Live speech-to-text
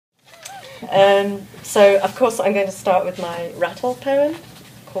So, of course, I'm going to start with my rattle poem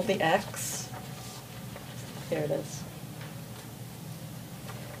called The X. Here it is.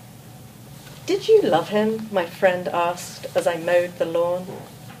 Did you love him? My friend asked as I mowed the lawn.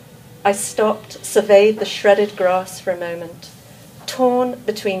 I stopped, surveyed the shredded grass for a moment, torn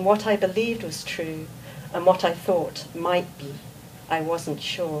between what I believed was true and what I thought might be. I wasn't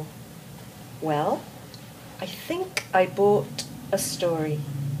sure. Well, I think I bought a story.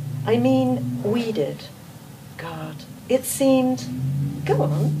 I mean, we did. God, it seemed... Go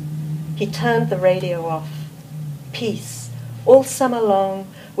on. He turned the radio off. Peace. All summer long,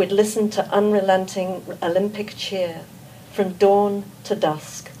 we'd listen to unrelenting Olympic cheer, from dawn to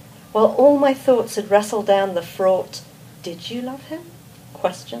dusk, while all my thoughts had wrestled down the fraught, did you love him?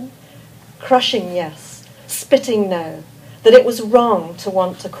 Question. Crushing yes, spitting no, that it was wrong to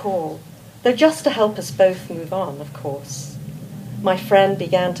want to call, though just to help us both move on, of course. My friend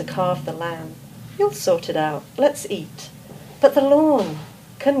began to carve the lamb. You'll sort it out, let's eat. But the lawn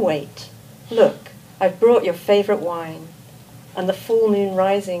can wait. Look, I've brought your favourite wine. And the full moon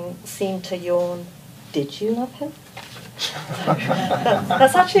rising seemed to yawn. Did you love him?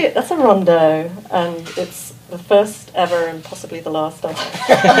 That's a rondeau, and it's the first ever and possibly the last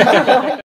ever.